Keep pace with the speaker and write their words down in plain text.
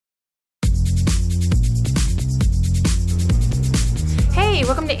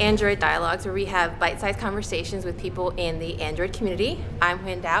Welcome to Android Dialogues, where we have bite-sized conversations with people in the Android community. I'm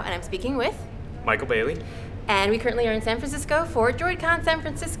Huyen, and I'm speaking with Michael Bailey. And we currently are in San Francisco for Droidcon San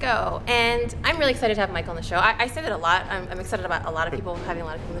Francisco. And I'm really excited to have Michael on the show. I say that a lot. I'm excited about a lot of people, having a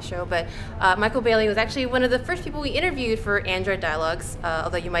lot of people on the show. But Michael Bailey was actually one of the first people we interviewed for Android Dialogues,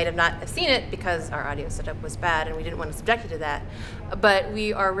 although you might have not have seen it because our audio setup was bad and we didn't want to subject you to that. But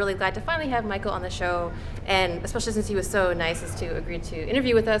we are really glad to finally have Michael on the show, and especially since he was so nice as to agree to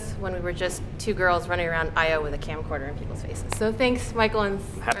interview with us when we were just two girls running around I.O. with a camcorder in people's faces. So thanks, Michael. And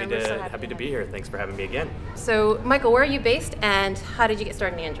happy to be here. Thanks for having me again. So, Michael, where are you based, and how did you get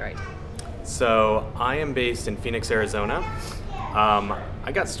started in Android? So, I am based in Phoenix, Arizona.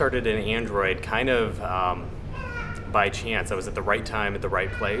 I got started in Android kind of by chance. I was at the right time at the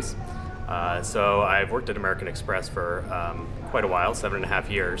right place. So, I've worked at American Express for quite a while,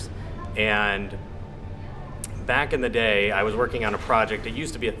 7.5 years. And back in the day, I was working on a project. It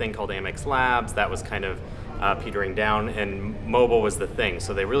used to be a thing called Amex Labs. That was kind of petering down, and mobile was the thing.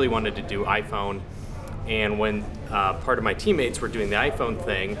 So, they really wanted to do iPhone. And when part of my teammates were doing the iPhone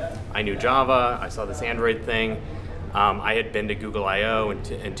thing, I knew Java, I saw this Android thing. I had been to Google I.O.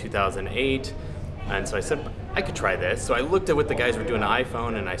 in 2008, and so I said, I could try this. So I looked at what the guys were doing on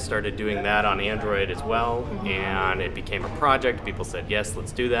iPhone, and I started doing that on Android as well, and it became a project. People said, yes,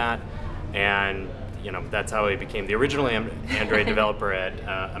 let's do that. And you know, that's how I became the original Android developer at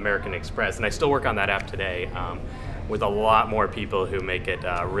American Express, and I still work on that app today. With a lot more people who make it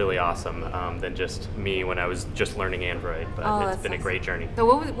really awesome than just me when I was just learning Android. But it's been a great journey. So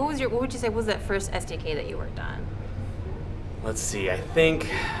what would you say was that first SDK that you worked on? Let's see. I think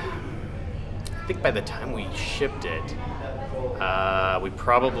by the time we shipped it, we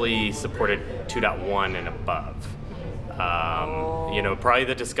probably supported 2.1 and above. You know, probably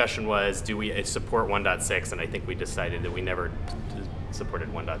the discussion was, do we support 1.6? And I think we decided that we never supported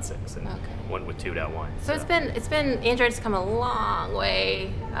 1.6 and went with 2.1. So it's been Android's come a long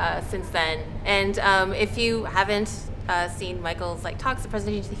way since then. And if you haven't seen Michael's talks, the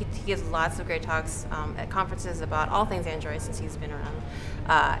presentation, he gives lots of great talks at conferences about all things Android since he's been around,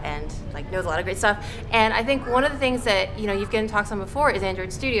 and knows a lot of great stuff. And I think one of the things that you've given talks on before is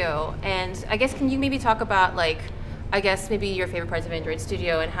Android Studio. And I guess, can you maybe talk about I guess maybe your favorite parts of Android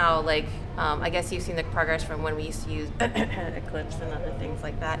Studio, and how I guess you've seen the progress from when we used to use Eclipse and other things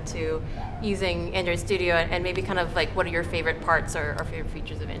like that to using Android Studio, and maybe kind of what are your favorite parts or favorite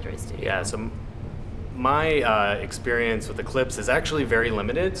features of Android Studio? Yeah, so my experience with Eclipse is actually very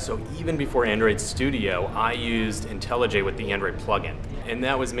limited. So even before Android Studio, I used IntelliJ with the Android plugin. And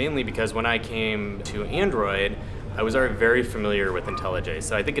that was mainly because when I came to Android, I was already very familiar with IntelliJ.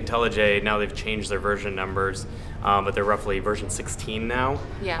 So I think IntelliJ, now they've changed their version numbers, but they're roughly version 16 now.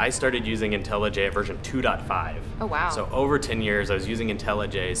 Yeah. I started using IntelliJ at version 2.5. Oh, wow. So over 10 years I was using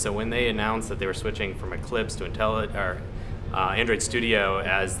IntelliJ. So when they announced that they were switching from Eclipse to Android Studio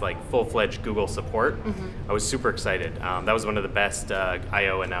as full-fledged Google support, I was super excited. That was one of the best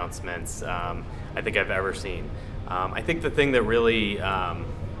I.O. announcements I think I've ever seen. I think the thing that really, I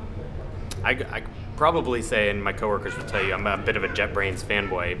probably say, and my coworkers will tell you, I'm a bit of a JetBrains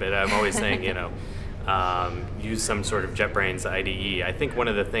fanboy, but I'm always saying, use some sort of JetBrains IDE. I think one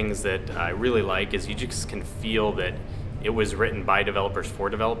of the things that I really like is you just can feel that it was written by developers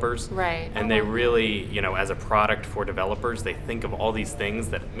for developers. Right. And they really, as a product for developers, they think of all these things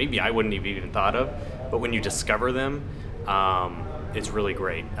that maybe I wouldn't have even thought of, but when you discover them, it's really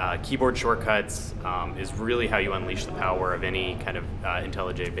great. Keyboard shortcuts is really how you unleash the power of any kind of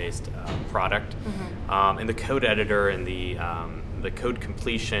IntelliJ-based product. And the code editor and the code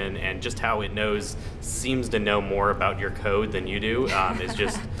completion and just how it seems to know more about your code than you do is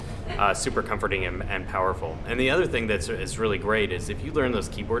just super comforting and powerful. And the other thing is really great is if you learn those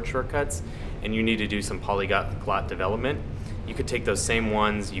keyboard shortcuts and you need to do some polyglot development, you could take those same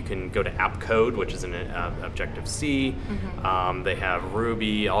ones. You can go to app code, which is an Objective-C. They have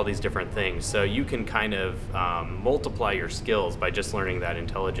Ruby, all these different things. So you can kind of multiply your skills by just learning that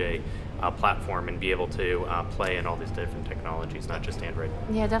IntelliJ platform and be able to play in all these different technologies, not just Android.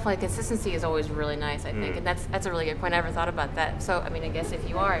 Yeah, definitely. Consistency is always really nice, I think, and that's a really good point. I never thought about that. So, I mean, I guess if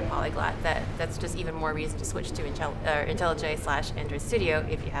you are a polyglot, that's just even more reason to switch to IntelliJ/Android Studio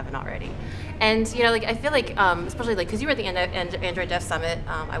if you haven't already. And I feel especially because you were at the Android Dev Summit,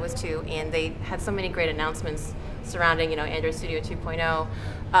 I was too, and they had so many great announcements surrounding Android Studio 2.0.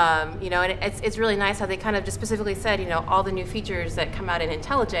 And it's really nice how they kind of just specifically said, all the new features that come out in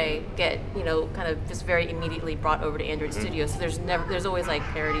IntelliJ get, kind of just very immediately brought over to Android Studio. So there's always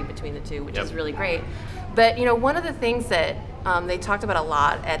parity between the two, which is really great. But one of the things that they talked about a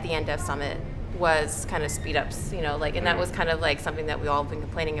lot at the NDev Summit was kind of speed ups, like, and that was kind of like something that we all been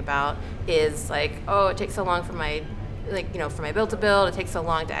complaining about is like, oh, it takes so long for my, for my build to build, it takes so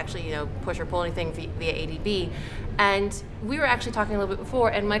long to actually, push or pull anything via ADB. And we were actually talking a little bit before,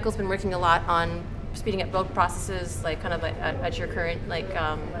 and Michael's been working a lot on speeding up build processes, like kind of at your current,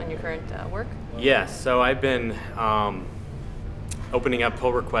 in your current work. Yes, so I've been opening up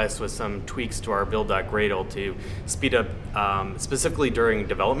pull requests with some tweaks to our build.gradle to speed up, specifically during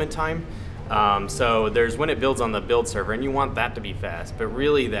development time. So there's when it builds on the build server, and you want that to be fast, but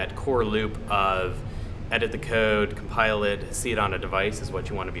really that core loop of edit the code, compile it, see it on a device is what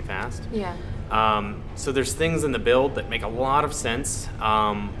you want to be fast. Yeah. So there's things in the build that make a lot of sense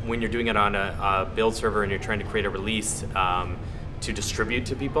when you're doing it on a build server and you're trying to create a release to distribute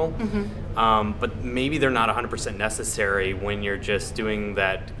to people. But maybe they're not 100% necessary when you're just doing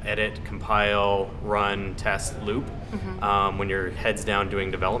that edit, compile, run, test loop when you're heads down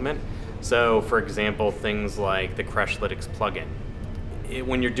doing development. So for example, things like the Crashlytics plugin.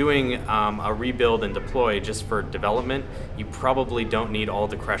 When you're doing a rebuild and deploy just for development, you probably don't need all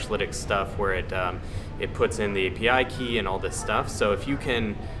the Crashlytics stuff where it puts in the API key and all this stuff. So if you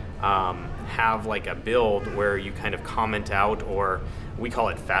can have like a build where you kind of comment out, or we call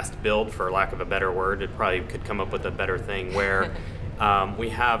it fast build for lack of a better word, it probably could come up with a better thing, where we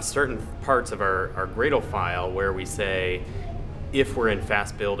have certain parts of our Gradle file where we say, if we're in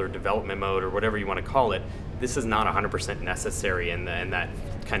fast build or development mode or whatever you want to call it, this is not 100% necessary in that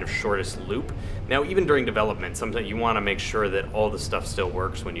kind of shortest loop. Now, even during development, sometimes you want to make sure that all the stuff still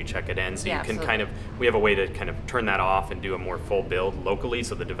works when you check it in. So you can we have a way to kind of turn that off and do a more full build locally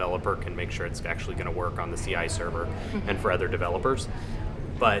so the developer can make sure it's actually going to work on the CI server and for other developers.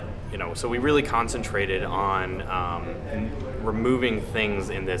 But, so we really concentrated on removing things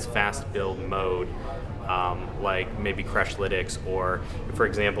in this fast build mode, like maybe Crashlytics, or for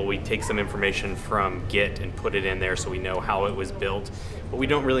example, we take some information from Git and put it in there so we know how it was built, but we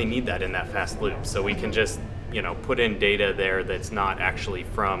don't really need that in that fast loop. So we can just, put in data there that's not actually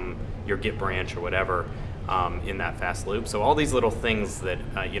from your Git branch or whatever in that fast loop. So all these little things that,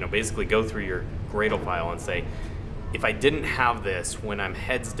 basically go through your Gradle file and say, if I didn't have this when I'm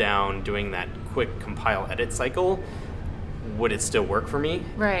heads down doing that quick compile edit cycle, would it still work for me?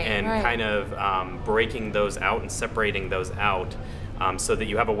 Right. And kind of breaking those out and separating those out so that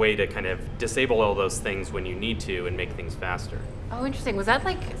you have a way to kind of disable all those things when you need to and make things faster. Oh, interesting. Was that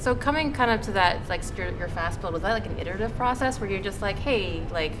so coming kind of to that, your fast build, was that like an iterative process where you're just like, hey,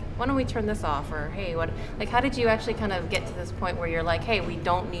 why don't we turn this off? Or hey, how did you actually kind of get to this point where you're like, hey, we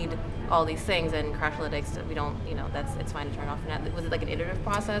don't need all these things, and Crashlytics, we don't, it's fine to turn off. And was it like an iterative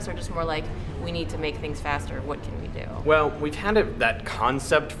process, or just more like, we need to make things faster, what can we do? Well, we've had that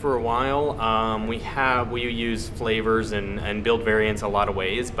concept for a while. We use flavors and build variants a lot of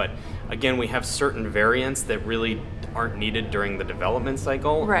ways, but again, we have certain variants that really aren't needed during the development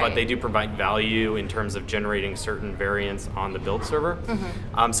cycle, but they do provide value in terms of generating certain variants on the build server.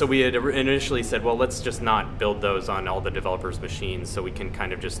 So we had initially said, well, let's just not build those on all the developers' machines so we can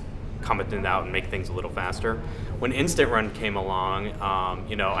kind of just comment it out and make things a little faster. When Instant Run came along,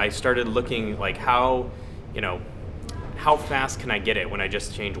 I started looking like how fast can I get it when I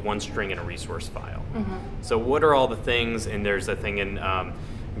just change one string in a resource file? So what are all the things, and there's a thing in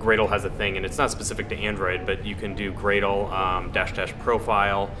Gradle has a thing, and it's not specific to Android, but you can do Gradle --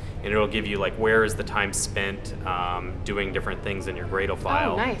 profile, and it'll give you where is the time spent doing different things in your Gradle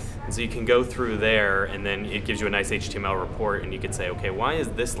file. Oh, nice. And so you can go through there, and then it gives you a nice HTML report, and you can say, okay, why is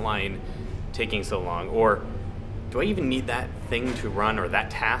this line taking so long? Or do I even need that thing to run, or that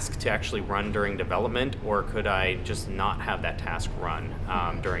task to actually run during development, or could I just not have that task run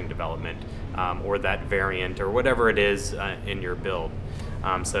during development, or that variant, or whatever it is in your build?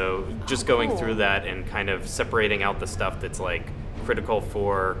 So just going through that and kind of separating out the stuff that's critical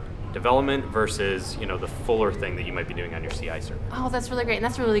for development versus the fuller thing that you might be doing on your CI server. Oh, that's really great, and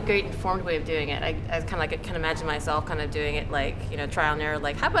that's a really great informed way of doing it. I kind of can imagine myself kind of doing it trial and error,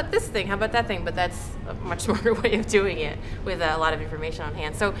 how about this thing, how about that thing, but that's a much smarter way of doing it with a lot of information on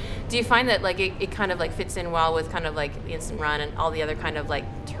hand. So do you find that it kind of fits in well with kind of the Instant Run and all the other kind of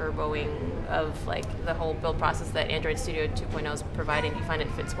turboing of the whole build process that Android Studio 2.0 is providing? Do you find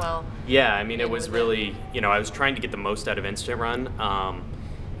it fits well? Yeah, I mean, it was really, I was trying to get the most out of Instant Run.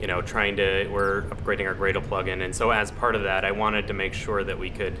 We're upgrading our Gradle plugin, and so as part of that, I wanted to make sure that we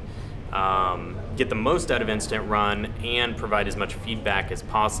could get the most out of Instant Run and provide as much feedback as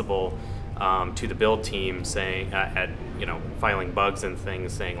possible to the build team, saying, filing bugs and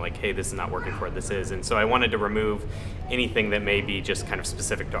things, saying hey, this is not working for what this is. And so I wanted to remove anything that may be just kind of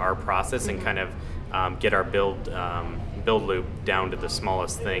specific to our process and kind of get our build build loop down to the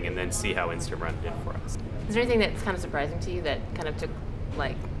smallest thing and then see how instant run did for us. Is there anything that's kind of surprising to you that kind of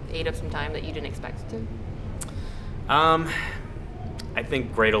ate up some time that you didn't expect it to? I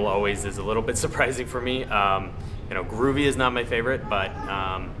think Gradle always is a little bit surprising for me. Groovy is not my favorite, but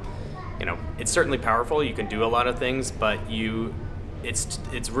it's certainly powerful. You can do a lot of things, but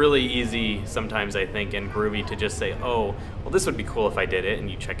it's really easy sometimes, I think, in Groovy to just say, oh, well, this would be cool if I did it, and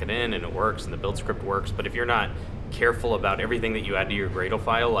you check it in and it works and the build script works. But if you're not careful about everything that you add to your Gradle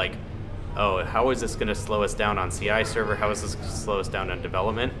file, like, oh, how is this going to slow us down on CI server? How is this going to slow us down on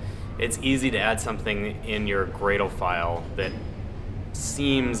development? It's easy to add something in your Gradle file that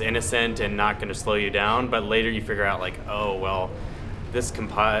seems innocent and not going to slow you down, but later you figure out, like, oh, well, this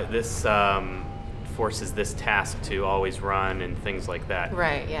forces this task to always run and things like that.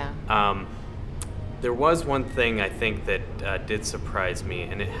 Right, yeah. There was one thing I think that did surprise me,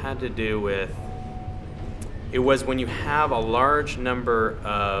 and it had to do with, it was when you have a large number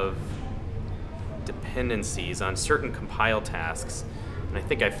of dependencies on certain compile tasks, and I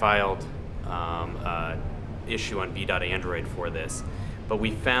think I filed an issue on v.android for this, but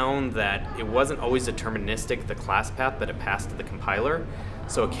we found that it wasn't always deterministic, the class path that it passed to the compiler.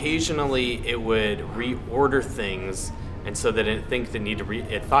 So occasionally it would reorder things, and so that it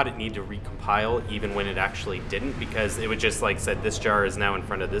thought it needed to recompile even when it actually didn't, because it would just said this jar is now in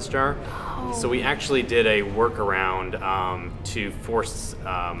front of this jar. Oh. So we actually did a workaround to force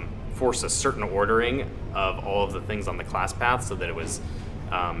a certain ordering of all of the things on the class path so that it was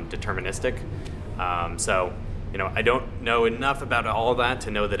deterministic. So I don't know enough about all of that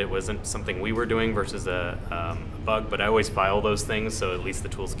to know that it wasn't something we were doing versus a bug, but I always file those things so at least the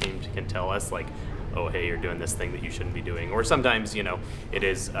tools can tell us, like, oh, hey, you're doing this thing that you shouldn't be doing. Or sometimes, it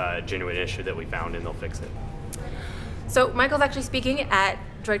is a genuine issue that we found and they'll fix it. So Michael's actually speaking at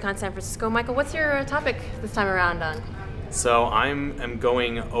Droidcon San Francisco. Michael, what's your topic this time around on? So I'm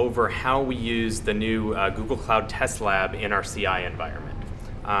going over how we use the new Google Cloud Test Lab in our CI environment.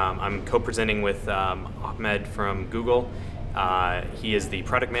 I'm co-presenting with Ahmed from Google. He is the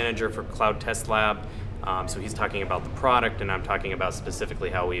product manager for Cloud Test Lab. So he's talking about the product, and I'm talking about specifically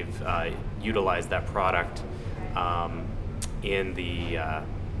how we've utilized that product in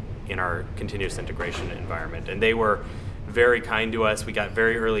our continuous integration environment. And they were very kind to us. We got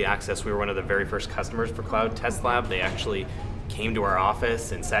very early access. We were one of the very first customers for Cloud Test Lab. They actually came to our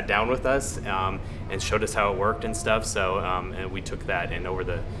office and sat down with us and showed us how it worked and stuff. So and we took that, and over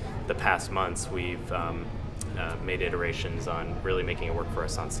the past months, we've made iterations on really making it work for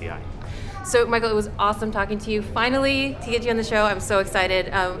us on CI. So Michael, it was awesome talking to you. Finally, to get you on the show, I'm so excited.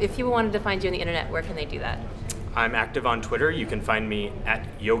 If people wanted to find you on the internet, where can they do that? I'm active on Twitter. You can find me at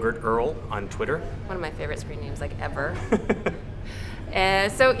Yogurt Earl on Twitter. One of my favorite screen names, ever.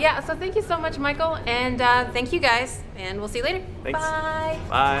 So thank you so much, Michael, and thank you guys, and we'll see you later. Thanks. Bye.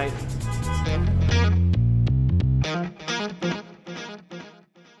 Bye.